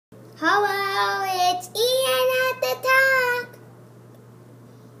Hello, it's Ian at the talk.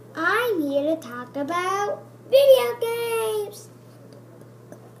 I'm here to talk about video games.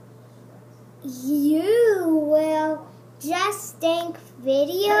 You will just think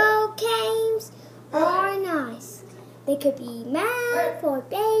video games are nice. They could be mad for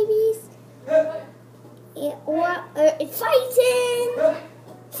babies, or fighting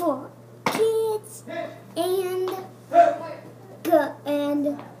for kids,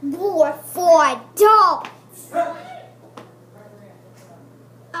 and war for adults.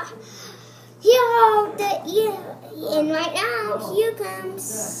 And right now, here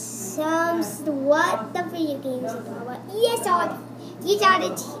comes what the video games are about. Yes, these are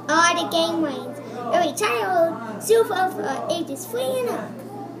the game names. Every child, super for ages 3 and up.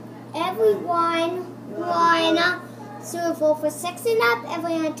 Everyone, super for 6 and up.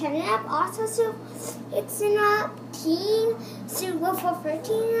 Everyone 10 and up. Also super 6 and up. Teen, super for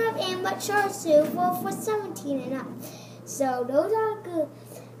 13 and up. And mature, super for 17 and up. So those are good.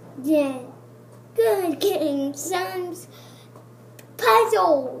 Yeah. Good games, some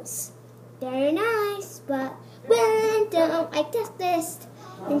puzzles. They're nice, but random. I test this.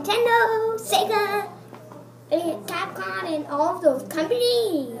 Nintendo, Sega, and Capcom, and all of those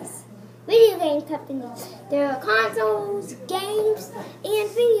companies. Video game companies. There are consoles, games, and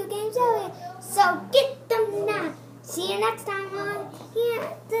video games everywhere. So get them now. See you next time on Here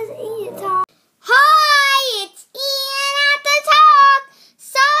Does Ian Talk. Hi, it's Ian at the talk.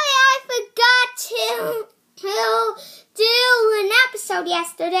 Sorry I forgot to do an episode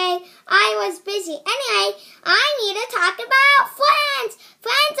yesterday. I was busy. Anyway, I need to talk about friends.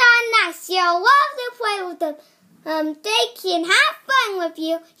 Friends are nice. You'll love to play with them. They can have fun with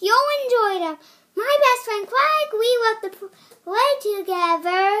you. You'll enjoy them. My best friend Craig, we love to play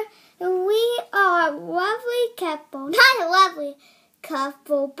together. We are a lovely couple. Not a lovely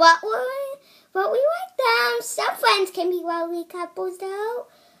couple, but we like them. Some friends can be lovely couples, though.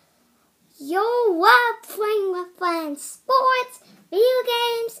 You'll love playing with friends. Sports, video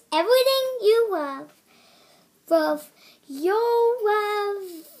games, everything you love. You'll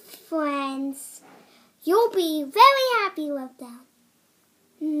love friends. You'll be very happy with them.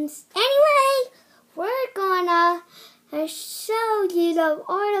 Anyway, we're gonna show you the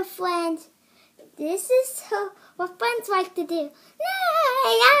art of friends. This is what friends like to do.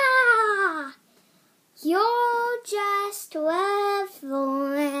 You'll just love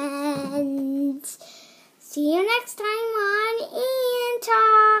friends. See you next time on Ian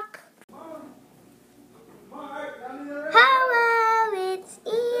Talk. Hello, it's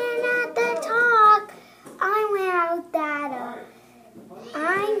Ian at the talk. I'm Meryl Data.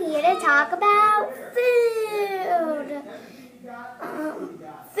 I'm here to talk about food.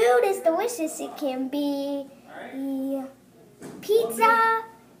 Food is delicious. It can be pizza,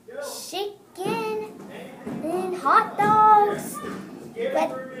 chicken, and hot dogs. But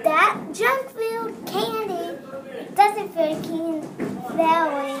that junk food, candy, it doesn't feel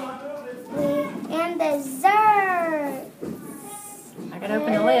very. And desserts. I gotta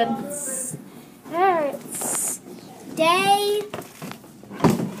open the lid. Desserts. They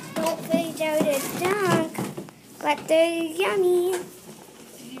don't feel the junk, but they're yummy.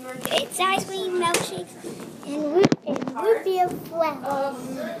 It's ice cream, milkshakes, and root beer flavor.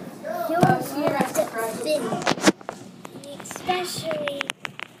 You'll hear the food. Especially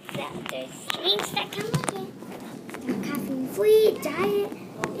that there's drinks that come with it. They're caffeine-free, diet,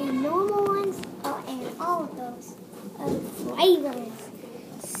 and normal ones, and all of those flavors.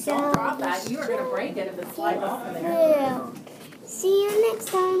 So You were going to break it if it's slide off there. See you next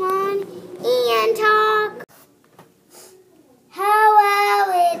time on Ian Talk.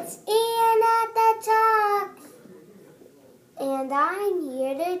 Hello, it's Ian at the talk. And I'm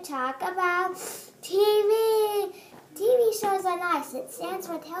here to talk about TV. TV shows are nice. It stands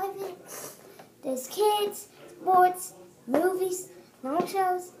for television. There's kids, sports, movies, long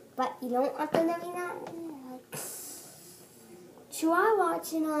shows, but you don't have to know that. Try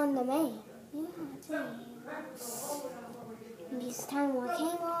watching on the main. This time we're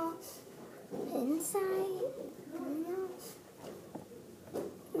cable, inside,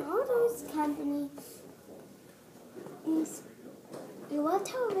 all those companies. You love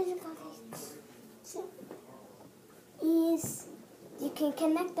television companies. You can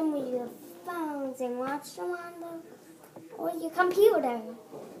connect them with your phones and watch them on or your computer.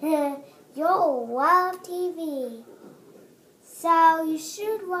 You'll love TV. So you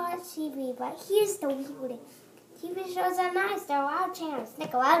should watch TV, but here's the weird thing. TV shows are nice. There are a lot of channels.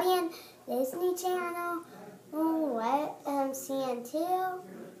 Nickelodeon, Disney Channel, CN2.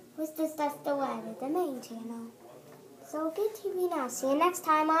 What's the stuff the main channel? So good TV now. See you next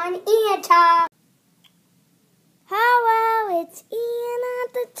time on Ian Talk. Hello, it's Ian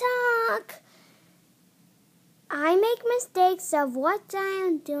at the Talk. I make mistakes of what I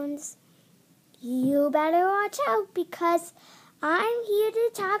am doing. You better watch out because I'm here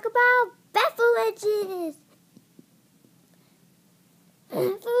to talk about beverages.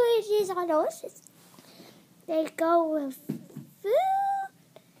 Beverages are delicious. They go with food.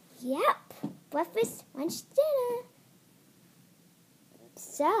 Yep. Breakfast, lunch, dinner.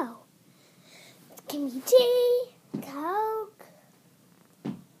 So, it can be tea, Coke,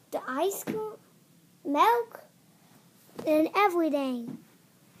 the ice cream, milk, and everything.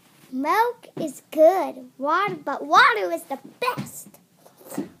 Milk is good, but water is the best.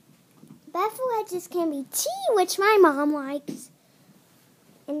 Beverages can be tea, which my mom likes.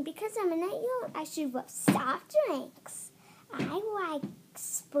 And because I'm an 8-year-old, I should love soft drinks. I like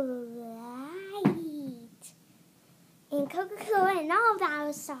Sprite and Coca-Cola and all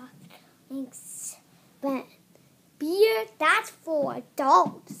those soft drinks. But beer, that's for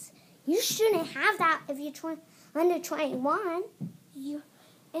adults. You shouldn't have that if you're under 21.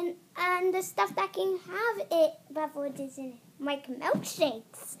 And the stuff that can have beverages in it, like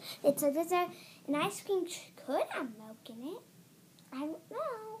milkshakes. It's a dessert. And ice cream could have milk in it. I don't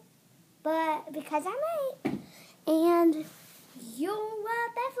know. But because I'm 8 and you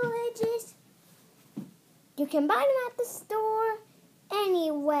love beverages, you can buy them at the store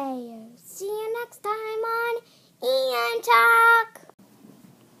anywhere. See you next time on Ian Talk.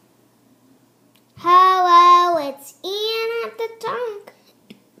 Hello, it's Ian at the Talk.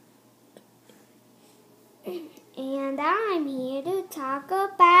 And I'm here to talk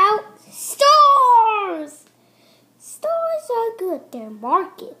about stores. Stores are good. They're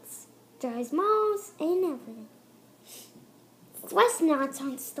markets. There's malls and everything. Restaurants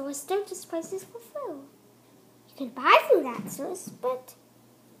aren't stores. They're just places for food. You can buy food at stores, but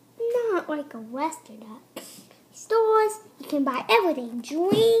not like a restaurant. Stores, you can buy everything.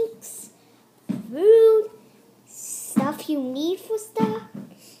 Drinks, food, stuff you need for stuff,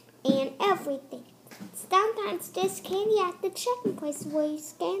 and everything. Sometimes there's candy at the checking place where you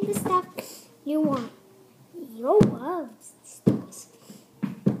scan the stuff you want. You'll love stores.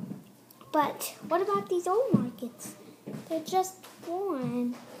 But what about these old markets? They're just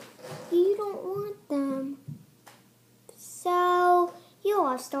boring. You don't want them. So you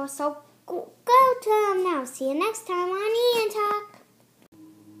love stores, so go to them now. See you next time on Ian Talk.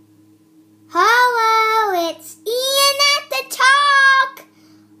 Hello, it's Ian at the Talk.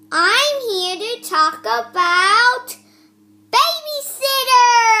 I'm here to talk about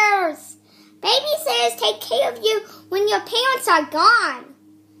babysitters. Babysitters take care of you when your parents are gone.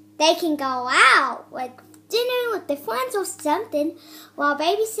 They can go out, like dinner with their friends or something, while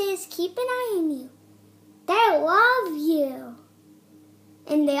babysitters keep an eye on you. They love you.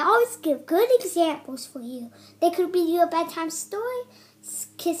 And they always give good examples for you. They could read you a bedtime story,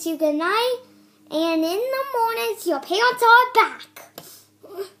 kiss you goodnight, and in the mornings your parents are back.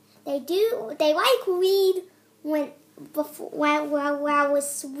 They like read when I was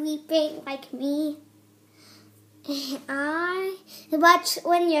sleeping, like me. But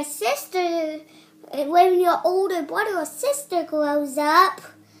when your older brother or sister grows up,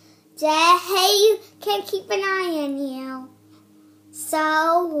 they can keep an eye on you.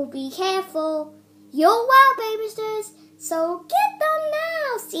 So be careful. You'll love babysitters, so get them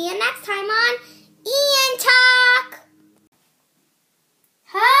now. See you next time on Ian Talk.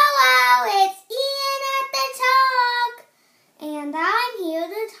 Hello, it's Ian at the Talk, and I'm here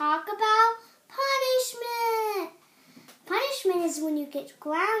to talk about punishment. Punishment is when you get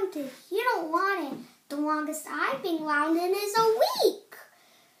grounded. You don't want it. The longest I've been grounded is a week.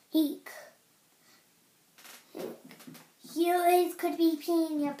 It could be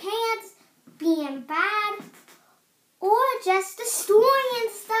peeing your pants, being bad, or just destroying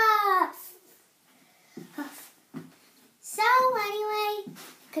stuff. So anyway,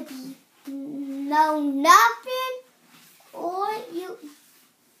 could be nothing, or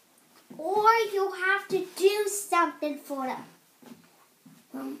you have to do something for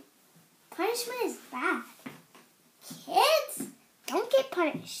them. Punishment is bad. Kids, don't get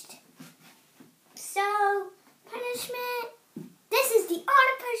punished. So, punishment, this is the art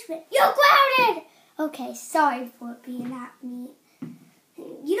of punishment. You're grounded! Okay, sorry for being that mean.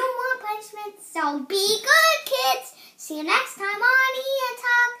 You don't want punishment, so be good, kids. See you next time on Ian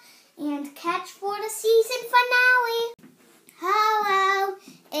Talk, and catch for the season finale. Hello,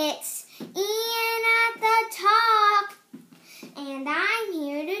 it's Ian at the Talk, and I'm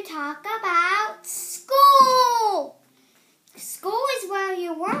here to talk about school. School is where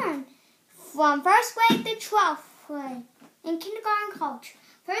you learn from 1st grade to 12th grade. In kindergarten, college.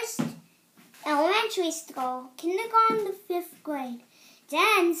 First, elementary school, kindergarten to 5th grade.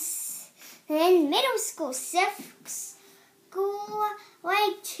 Then middle school, 6th school,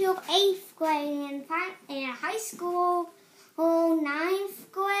 like to 8th grade. And high school, 9th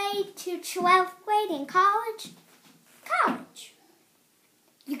grade to 12th grade. And college.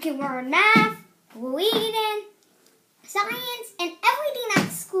 You can learn math, reading, science, and everything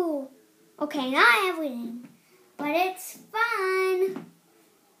at school. Okay, not everything, but it's fun.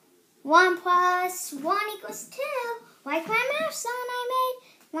 1 + 1 = 2, like my math song I made.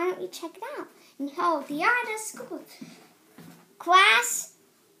 Why don't you check it out? And the other school. Class,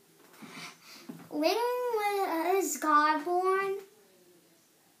 when was God born?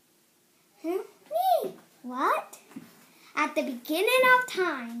 Me. What? At the beginning of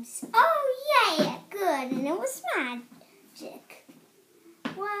times. Oh, yeah, good. And it was magic.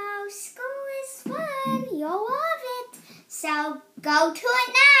 Well, school is fun. You'll love it. So go to it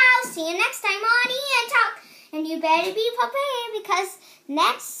now. See you next time on Ian Talk. And you better be prepared because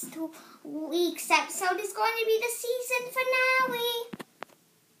next week's episode is going to be the season finale.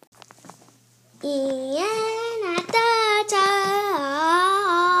 Ian at the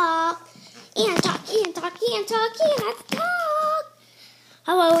talk. Ian Talk, Ian Talk, Ian Talk, Ian at the talk.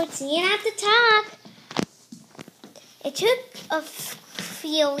 Hello, it's Ian at the talk. It took a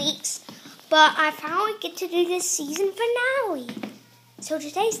few weeks, but I finally get to do this season finale. So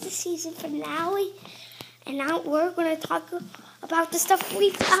today's the season finale, and now we're going to talk about the stuff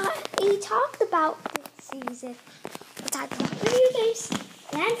we talked about this season. We'll talk about video games,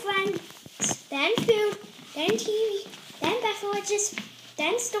 then friends, then food, then TV, then beverages,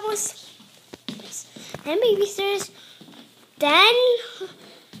 then stores, then babysitters, then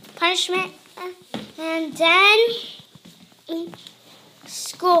punishment, and then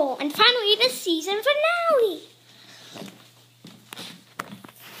school, and finally the season finale.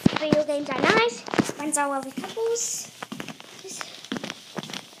 Video games are nice, friends are lovely couples,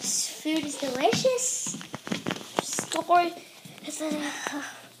 food is delicious, story is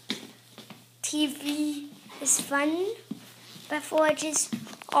TV is fun, beverages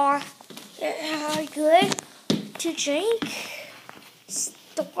are good to drink,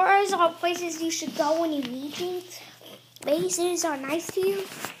 stores are places you should go when you need things. Babysitters are nice to you.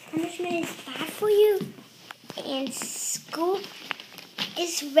 Punishment is bad for you. And school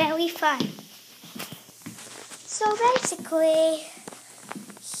is very fun. So basically,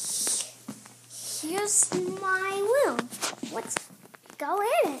 here's my room. Let's go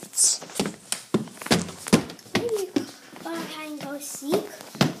in it. Maybe go ahead and go seek.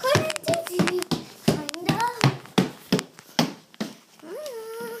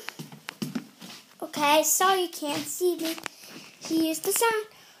 Okay, so you can't see me. Here's the sound.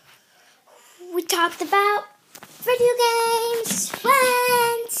 We talked about video games,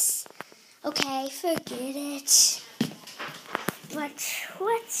 friends. Okay, forget it. But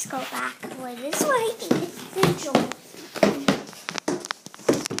let's go back over this way and enjoy.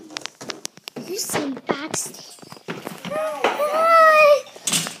 Here's some backstage.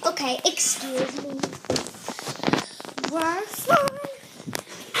 Okay, excuse me. We're fun.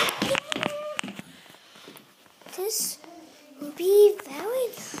 This will be very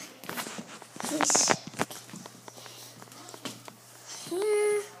nice.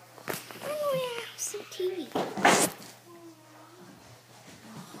 Yeah, I have some TV.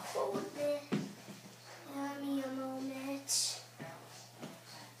 Hold it. Give me a moment.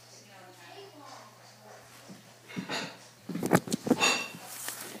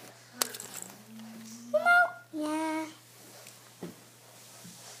 Remote? Yeah.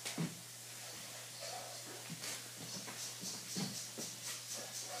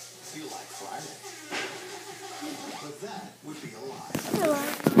 Feel like Friday. But that would be a lie. Hello.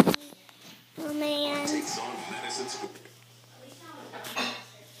 Oh man. Takes on medicines.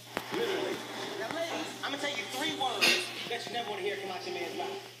 Literally. Now, ladies, I'm gonna tell you 3 words that you never want to hear come out your man's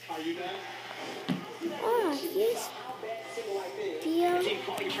mouth. Are you done? Oh, yes. Simple like this. Deal. You can't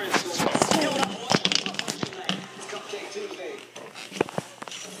call your friends. Cupcake Tuesday.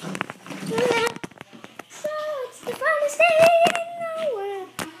 So it's the funnest day in the world.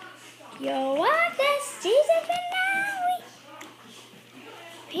 You want the season finale?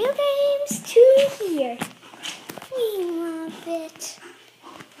 Video games to here. We love it.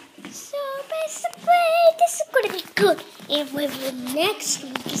 So basically, this is going to be good. And with the next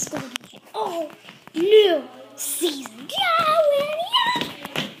week is going to be all new season. Yeah.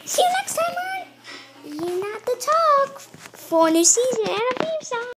 See you next time on Ian at the Talk for a new season and a theme song.